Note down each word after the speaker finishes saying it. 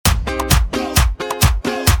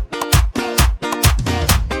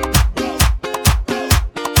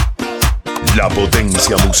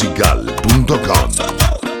lapotenciamusical.com.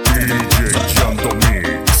 DJ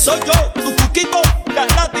Djyahndomix. Soy yo, tu cuquito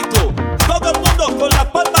galáctico. Todo el mundo con las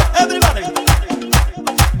palmas, everybody.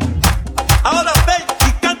 Ahora ven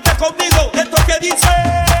y canta conmigo esto que dice.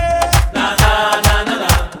 Na, na, na, na,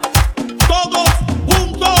 na. Todos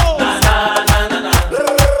juntos. Na, na, na, na, na.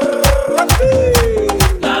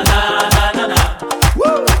 Na, na, na, na, na.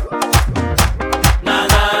 Woo. Na,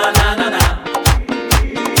 na, na, na, na.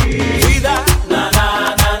 Vida. Na, na,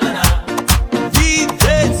 na, na, na.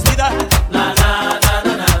 Vida. Na, na, na,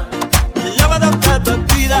 na, na. Llama la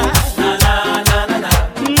vida. Na,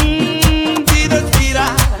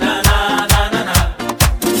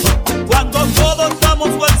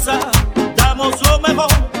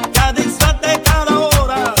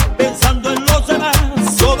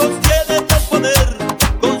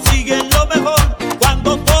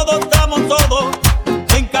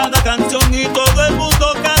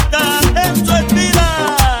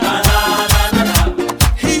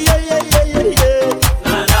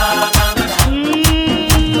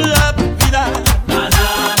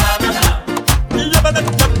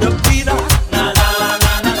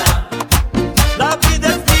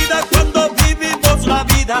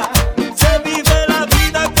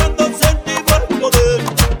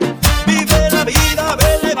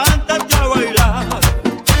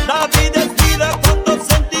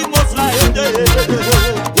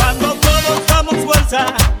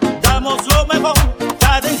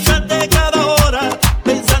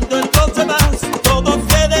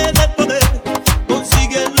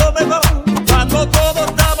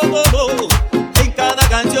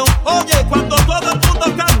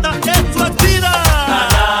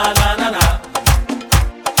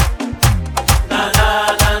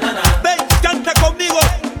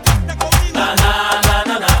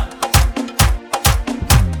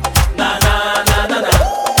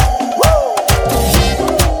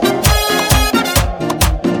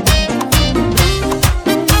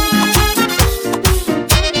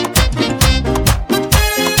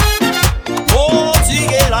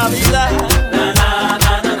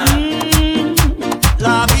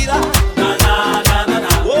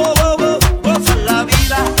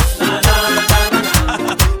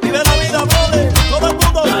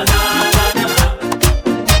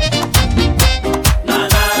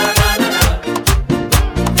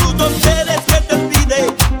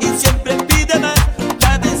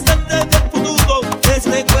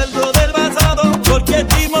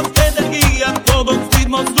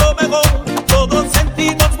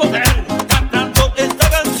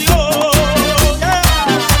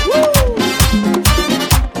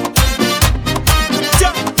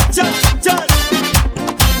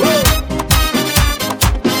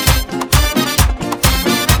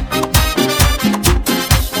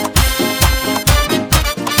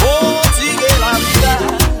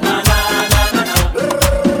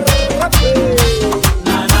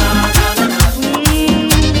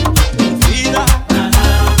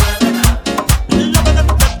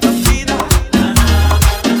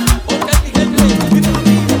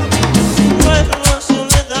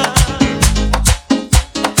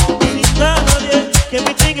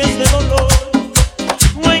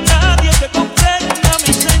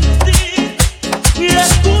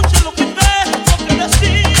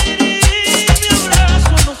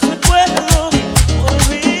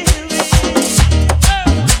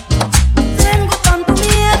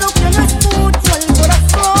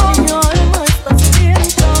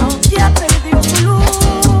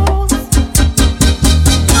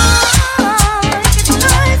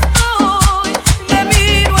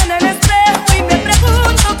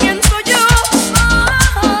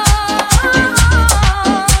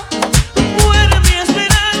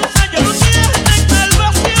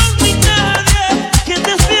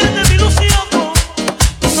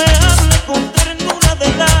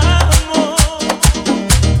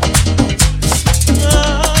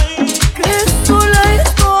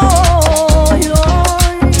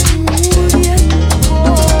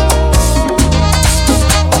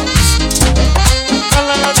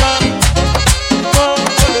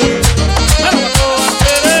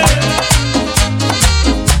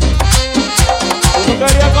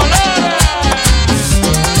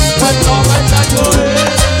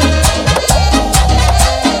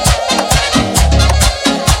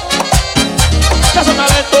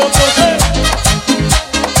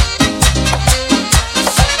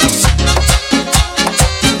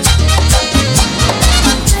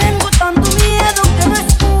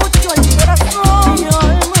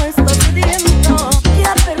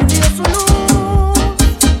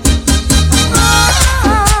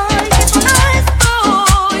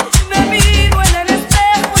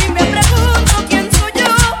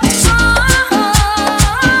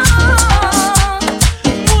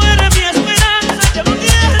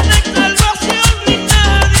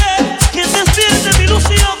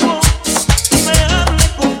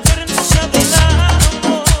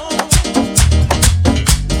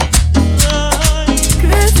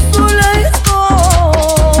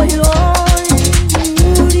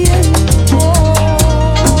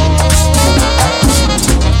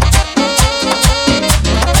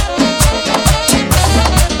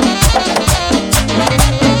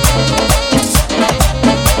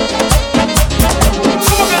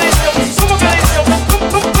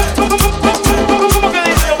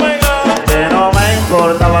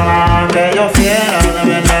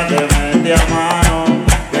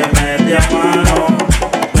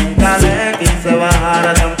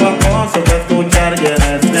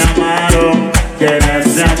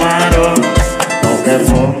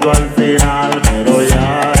 fondo al final, pero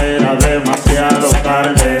ya era demasiado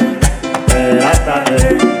tarde. Era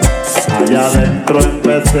tarde. Allá adentro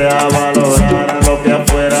empecé a valorar lo que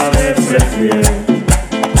afuera desprecié.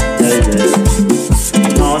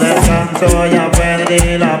 No descanso, ya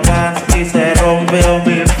perdí la paz y se rompió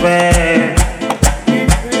mi fe.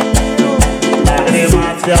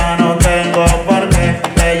 Lágrimas ya no tengo por qué,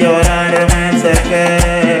 de llorar me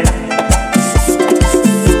sequé.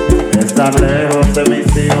 Estar lejos de mis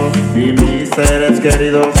hijos y mis seres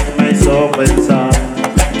queridos me hizo pensar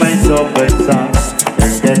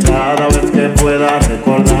en que cada vez que pueda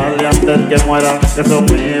recordarle antes que muera que son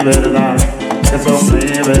mi verdad, que son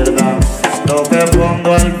mi verdad. Lo que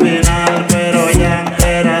pongo al final, pero ya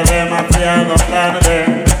era demasiado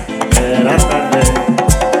tarde, era tarde.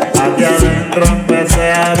 Aquí adentro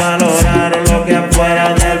empecé a valorar lo que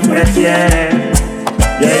afuera desprecié.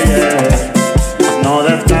 No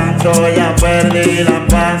descanso, ya perdí la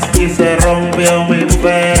paz y se rompió mi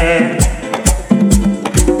fe.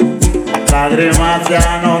 Lágrimas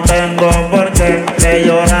ya no tengo por qué, de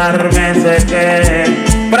llorar me sequé.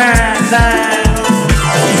 ¡Prende!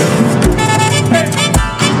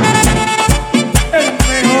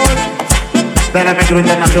 Telemicro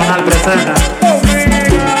Internacional presenta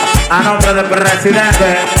a nombre del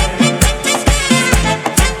presidente.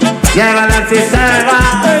 Llévale el sistema.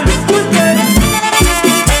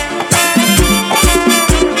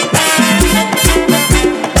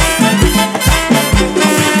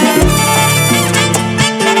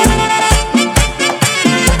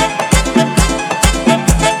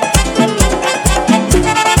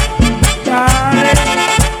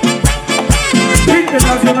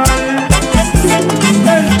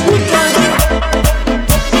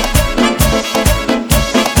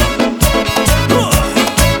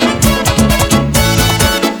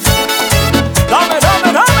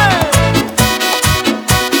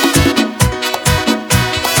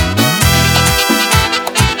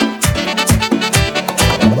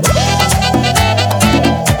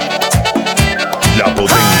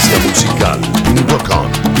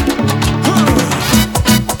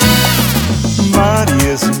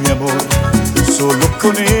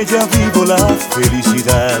 Con ella vivo la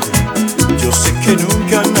felicidad. Yo sé que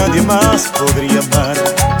nunca nadie más podría amar,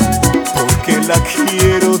 porque la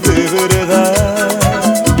quiero de verdad.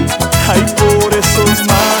 Ay, por eso,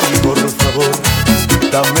 Mari, por favor,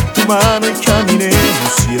 dame tu mano y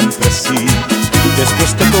caminemos siempre así.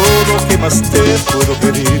 Después de todo, ¿qué más te puedo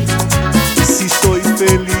pedir? Si soy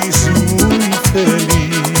feliz, muy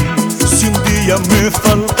feliz. Si un día me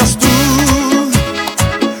faltas tú,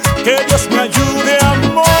 que Dios me ayude a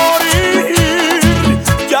morir,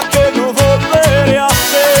 ya que no volveré a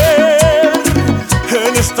ser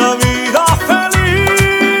en esta vida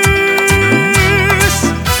feliz.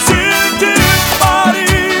 Sin ti,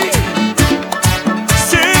 Mari,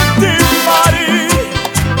 sin ti, Mari,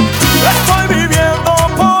 estoy viviendo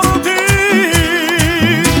por ti.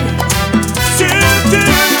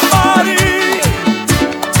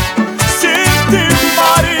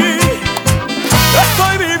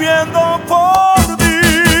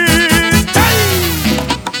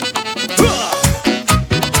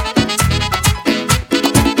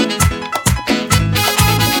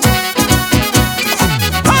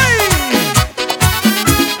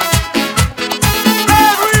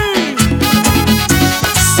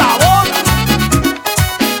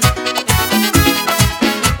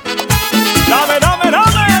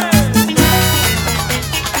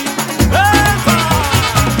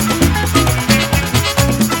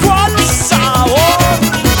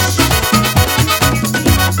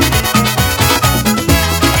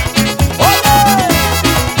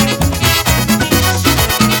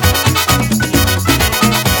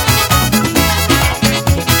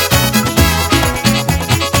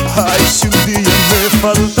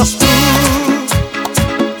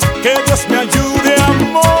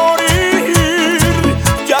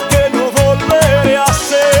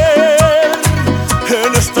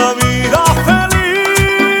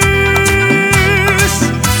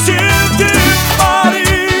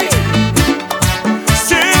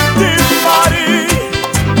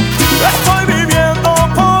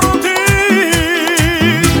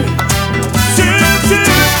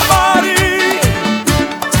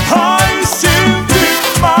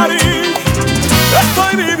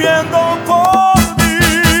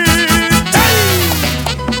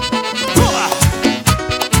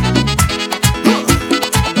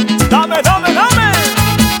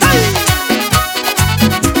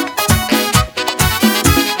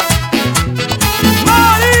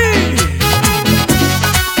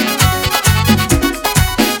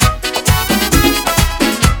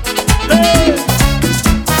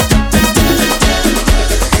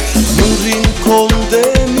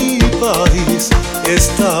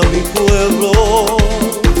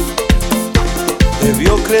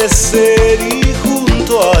 crecer y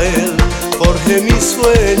junto a él forjé mis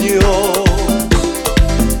sueños.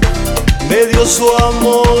 Me dio su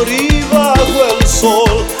amor y bajo el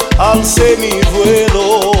sol alcé mi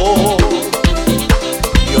vuelo.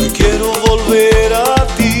 Y hoy quiero volver a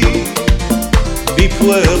ti, mi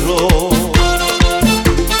pueblo.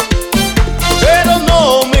 Pero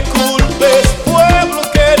no me culpes, pueblo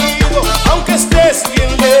querido, aunque estés bien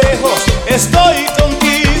lejos, estoy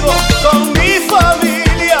contigo, con mi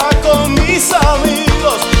familia, con mis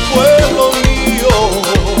amigos, pueblo mío,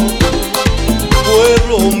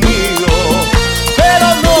 pueblo mío. Pero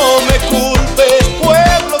no me culpes,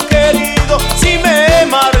 pueblo querido, si me he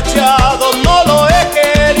marchado, no lo he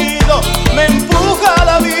querido, me empuja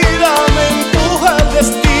la vida, me empuja el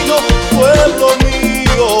destino, pueblo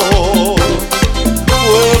mío,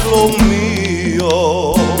 pueblo mío.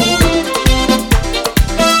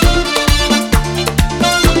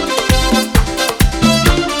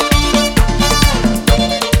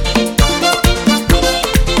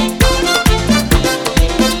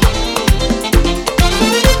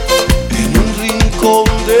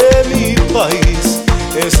 De mi país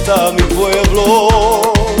está mi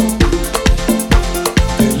pueblo,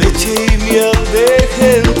 de leche y miel, de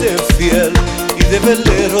gente fiel y de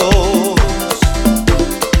veleros.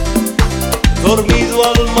 Dormido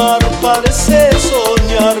al mar parece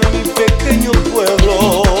soñar mi pequeño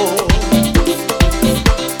pueblo.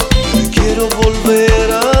 Y quiero volver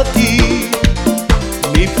a ti,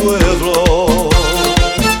 mi pueblo.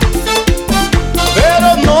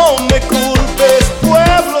 Pero no me culpes,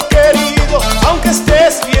 pueblo querido, aunque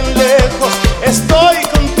estés bien lejos, estoy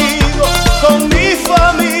contigo, con mi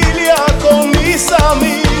familia, con mis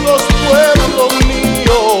amigos, pueblo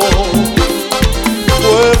mío,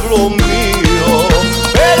 pueblo mío.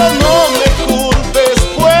 Pero no me culpes,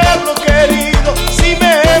 pueblo querido, si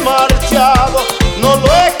me he marchado, no lo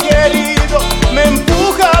he querido, me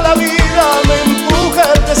empuja la vida, me empuja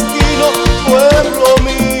el destino,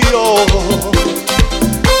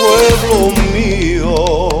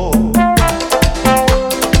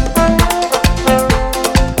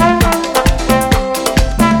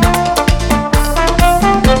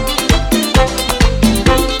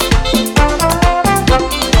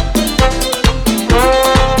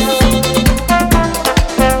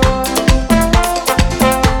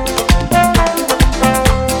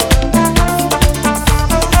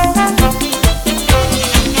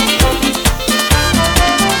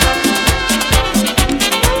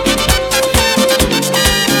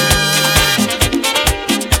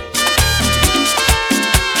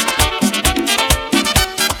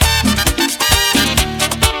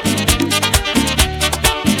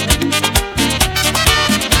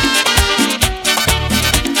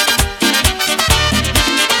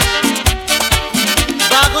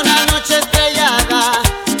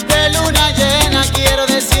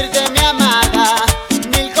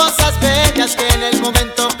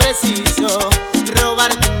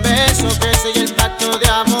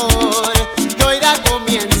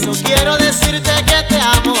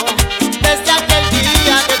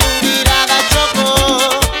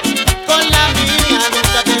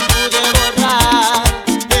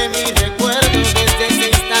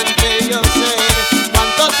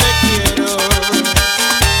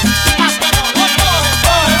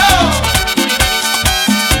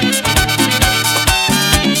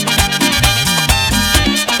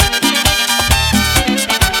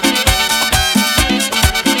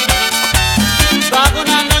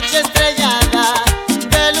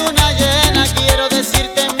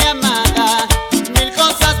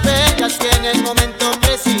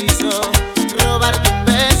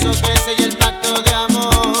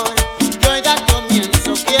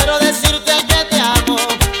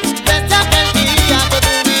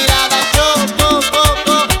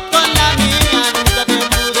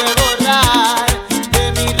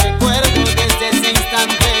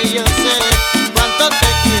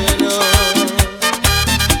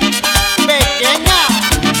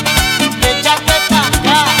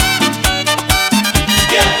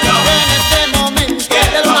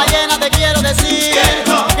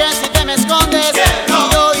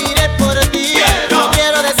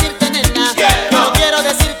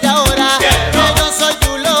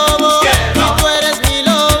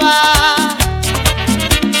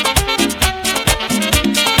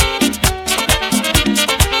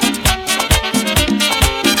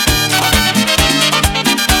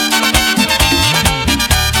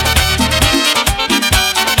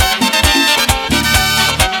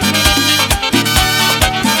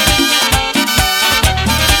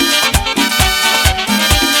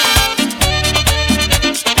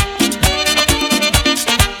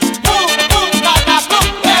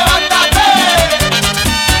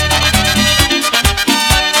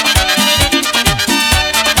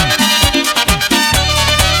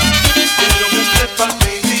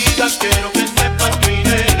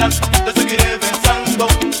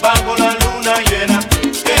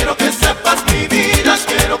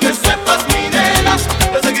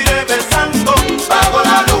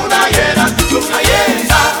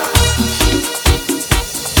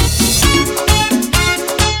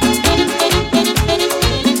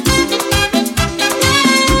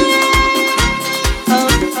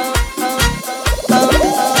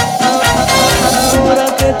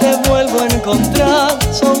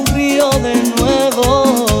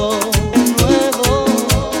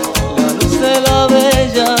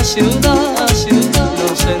 ciudad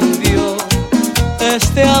nos envió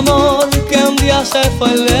este amor que un día se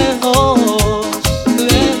fue lejos,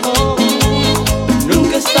 lejos.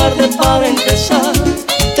 Nunca es tarde para empezar,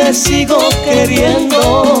 te sigo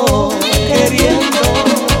queriendo, queriendo.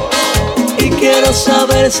 Y quiero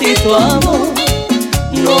saber si tu amor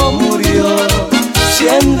no murió, si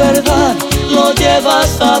en verdad lo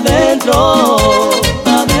llevas adentro,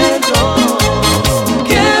 adentro.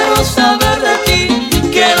 Quiero saber de ti,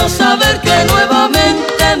 quiero saber que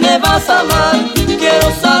nuevamente me vas a amar.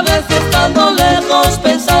 Quiero saber si estando lejos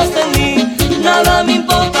pensaste en mí. Nada me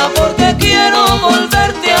importa porque quiero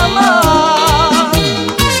volverte a amar.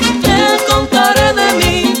 Te contaré de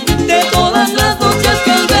mí, de todas las noches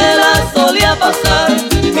que en vela solía pasar,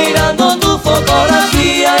 mirando tu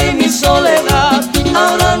fotografía y mi soledad.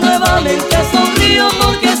 Ahora nuevamente sonrío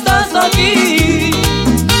porque estás aquí.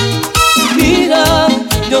 Mira,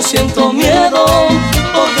 yo siento miedo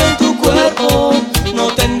porque en tu cuerpo no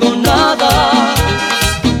tengo nada.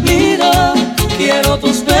 Mira, quiero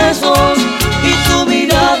tus besos y tu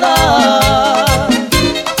mirada.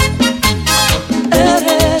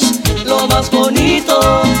 Eres lo más bonito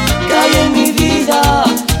que hay en mi vida,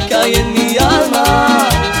 que hay en mi alma.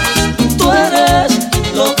 Tú eres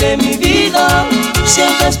lo que mi vida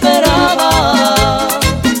siempre esperaba.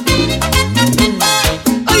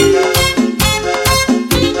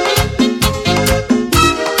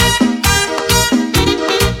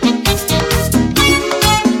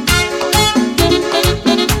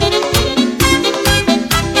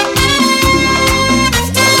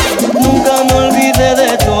 Nunca me olvidé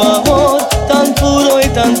de tu amor tan puro y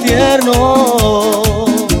tan tierno.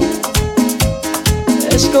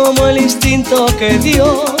 Es como el instinto que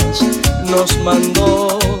Dios nos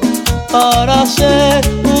mandó para hacer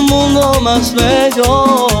un mundo más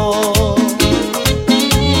bello.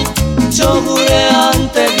 Yo juré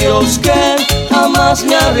ante Dios que jamás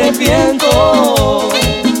me arrepiento.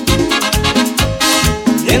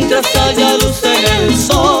 Mientras haya luz en el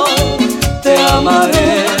sol, te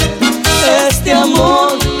amaré. Este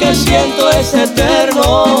amor que siento es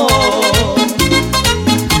eterno.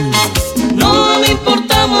 No me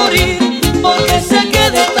importa morir, porque sé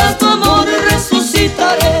que de tanto amor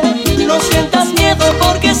resucitaré. No sientas miedo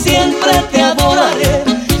porque siempre te adoraré.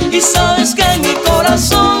 Y sabes que mi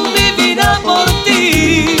corazón vivirá por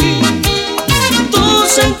ti. Tú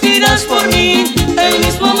sentirás por mí el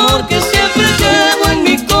mismo amor que siempre llevo en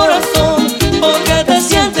mi corazón, porque te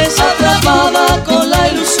sientes atrapada con la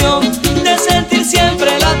ilusión de sentir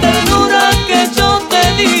siempre la ternura que yo te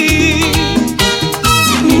di.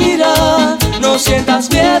 Mira, no sientas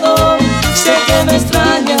miedo, sé que me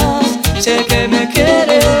extrañas, sé que me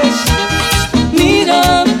quieres.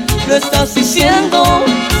 Mira, lo estás diciendo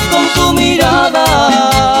con tu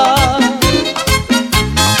mirada.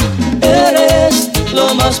 Eres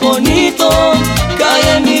lo más bonito que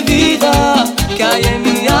hay en mi vida, que hay en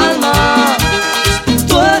mi alma.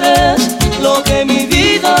 Tú eres lo que mi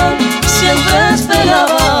vida siempre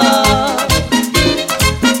esperaba.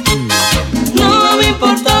 No me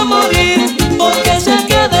importa morir, porque sé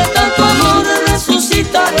que de tanto amor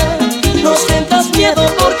resucitaré. No sientas miedo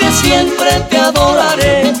porque siempre te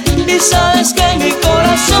adoraré. Y sabes que mi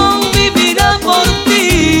corazón vivirá por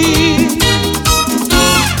ti.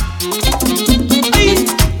 Ay.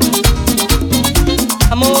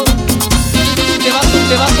 Amor, te vas,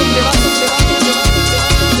 te vas, te vas, te vas.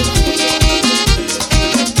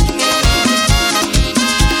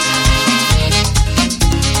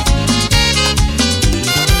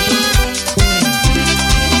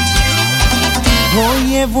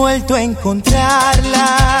 Hoy he vuelto a encontrarla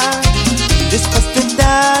después de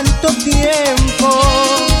tanto tiempo.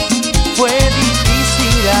 Fue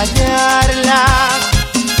difícil hallarla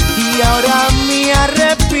y ahora me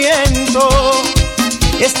arrepiento.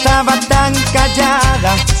 Estaba tan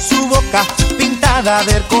callada, su boca pintada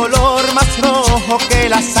del color más rojo que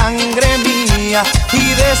la sangre mía,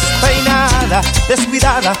 y despeinada,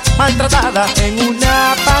 descuidada, maltratada, en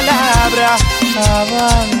una palabra,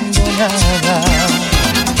 abandonada.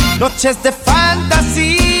 Noches de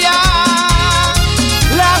fantasía,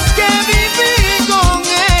 las que viví con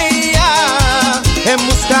ella, en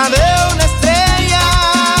busca de una estrella,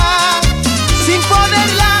 sin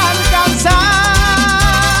poderla alcanzar.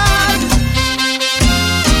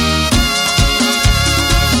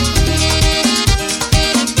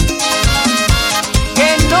 Qué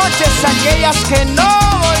noches aquellas que no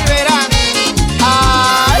volverán.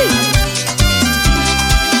 Ay.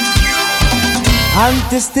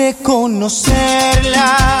 Antes de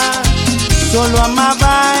conocerla, solo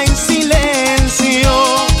amaba en silencio,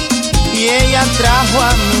 y ella trajo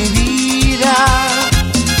a mi vida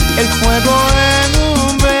el fuego en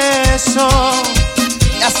un beso.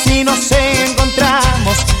 Y así nos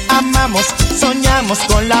encontramos, amamos, soñamos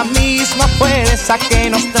con la misma fuerza que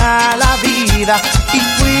nos da la vida. Y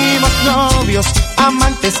fuimos novios,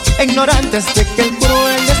 amantes, ignorantes de que el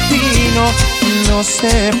cruel destino nos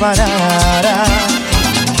separara.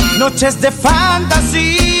 Noches de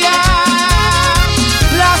fantasía,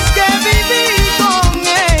 las que viví con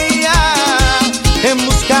ella, en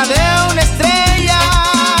busca de una estrella,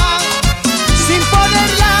 sin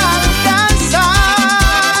poderla alcanzar.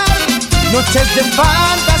 Noches de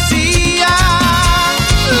fantasía,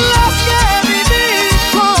 las que viví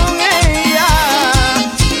con ella,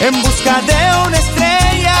 en busca de una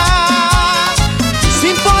estrella,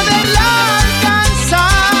 sin poderla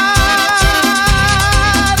alcanzar.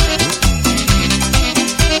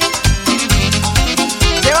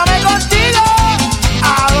 Llévame contigo a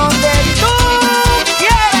donde tú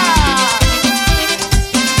quieras.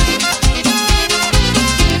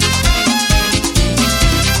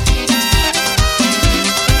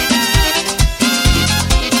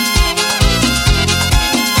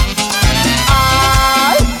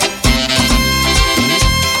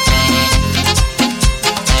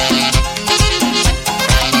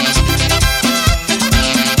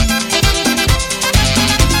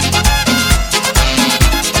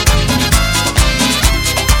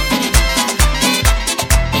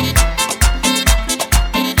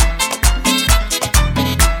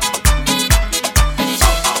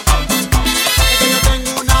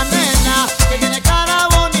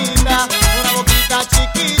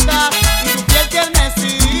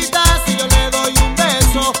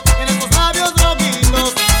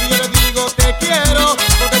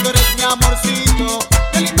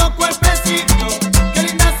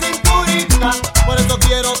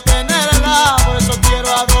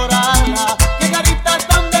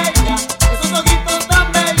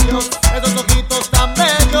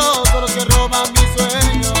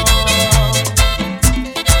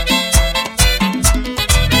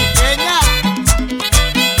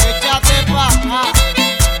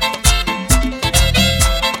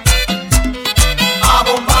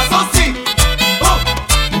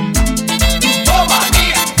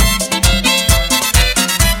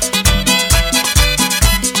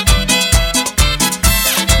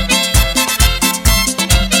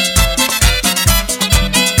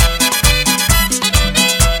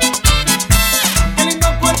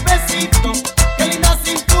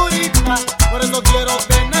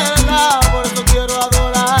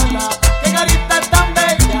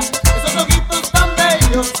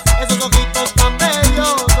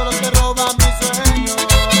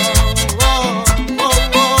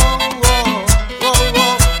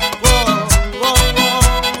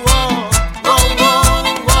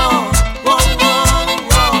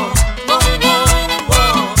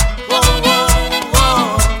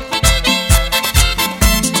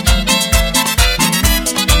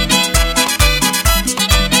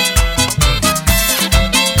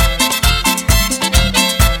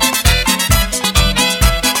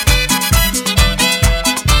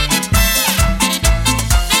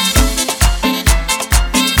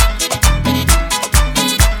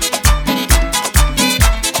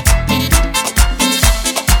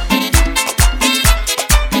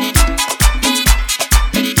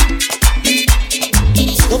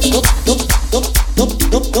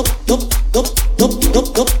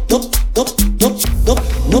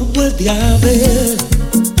 No puede haber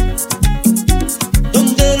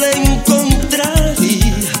donde la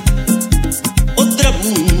encontraría otra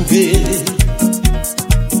mujer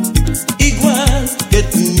igual que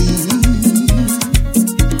tú.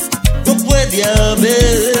 No puede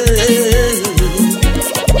haber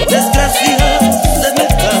desgracia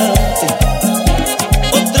semejante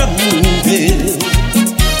otra mujer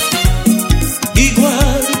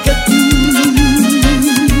igual que tú.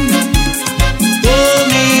 Con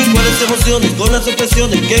iguales emociones, con las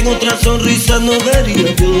expresiones que en otra sonrisa no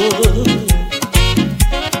vería yo.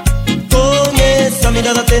 Con esa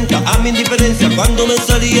mirada atenta a mi indiferencia cuando me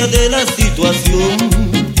salía de la situación.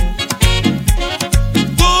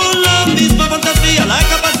 Con la misma fantasía, la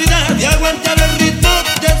capacidad de aguantar el ritmo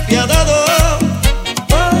despiadado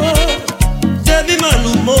de mi mal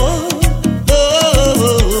humor.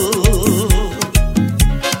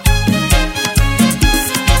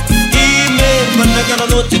 Y me falta cada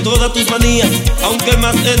noche todas tus manías, aunque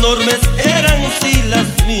más enormes eran sí las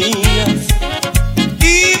mías.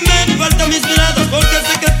 Y me faltan mis miradas porque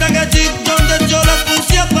sé que están allí donde yo las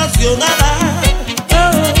puse apasionadas,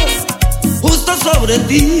 justo sobre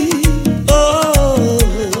ti.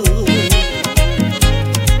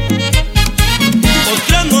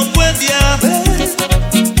 Otra no puede haber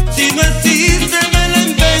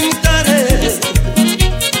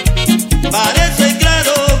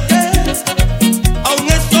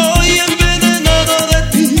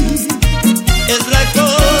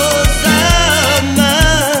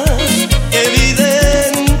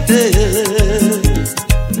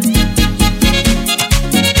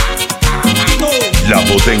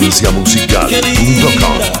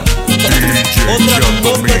Frecuenciamusical.com. Otra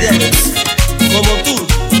copia de Alex, como tú,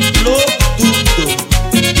 lo dudo.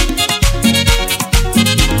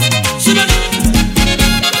 Súbele.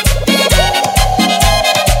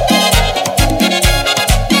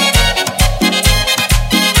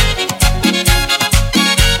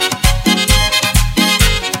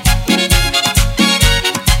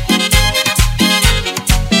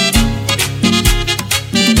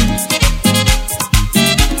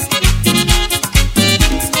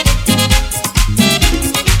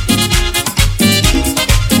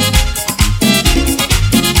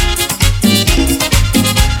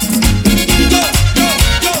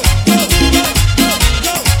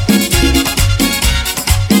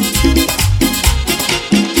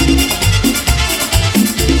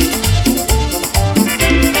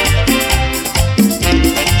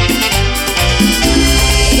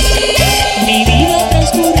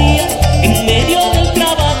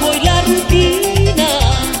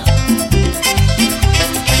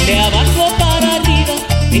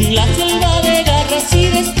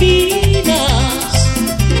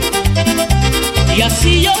 Y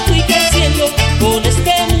así yo fui creciendo con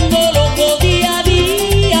este mundo loco día a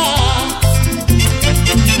día.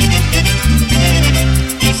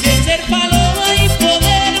 Quise ser paloma y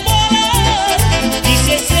poder volar,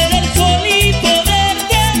 quise ser el sol y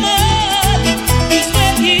poderte amar. Mis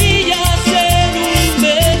mejillas en un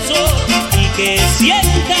beso y que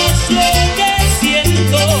sientas lo que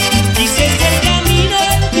siento. Quise ser camino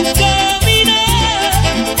en tu caminar,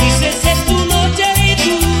 quise ser tu noche y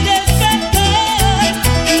tu despertar.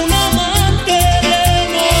 Un amante de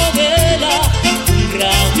novela, un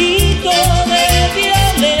ramito de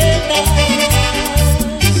violetas.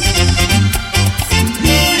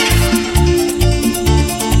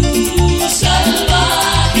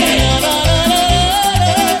 Salvaje,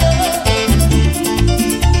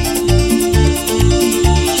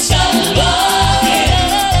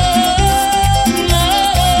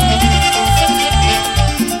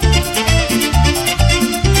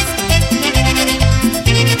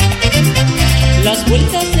 las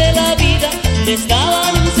vueltas de la vida me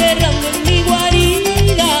estaban encerrando en mi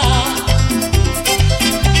guarida,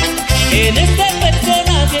 en este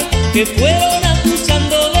personaje que fueron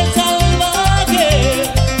acusando de salvaje.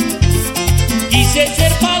 Quise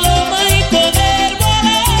ser paloma y poder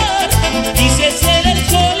volar, quise ser el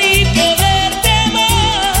sol y poderte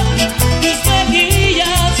amar. Mis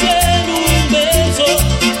mejillas en un beso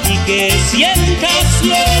y que sientas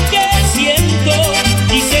lo que siento.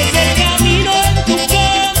 Quise ser camino en tu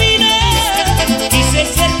caminar, quise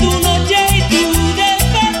ser tu noche y tu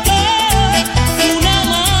despertar. Un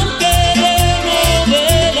amante de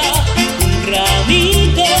novela, un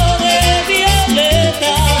ramito de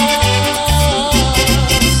violetas.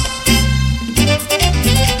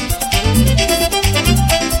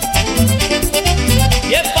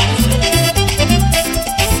 ¡Yepa!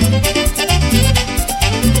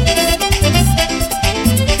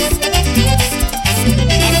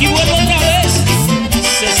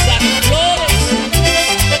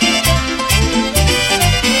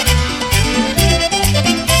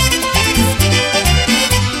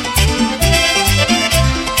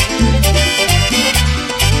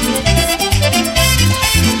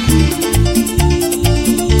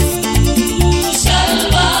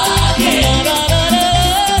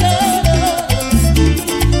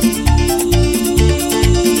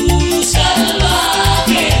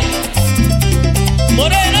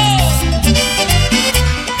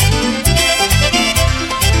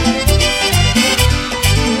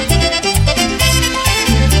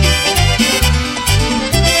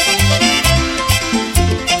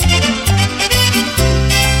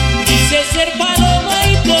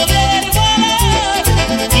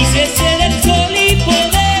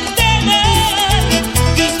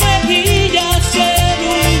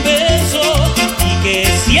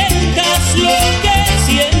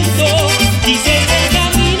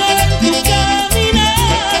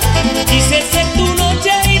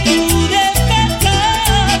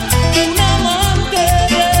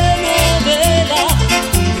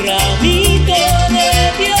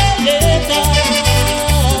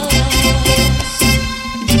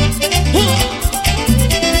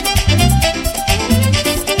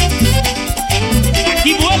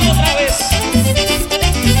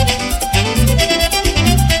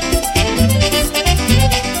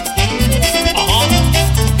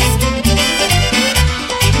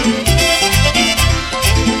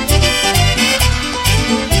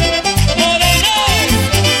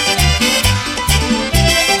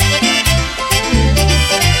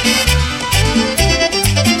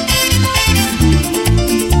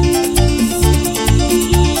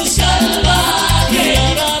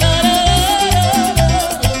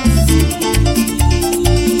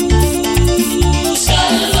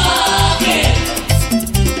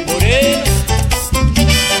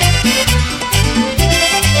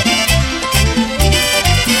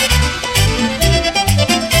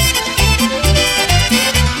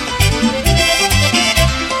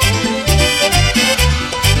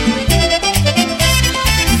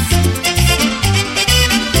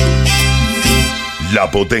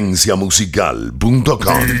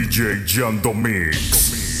 lapotenciamusical.com. DJ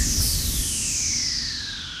Djyahndomix.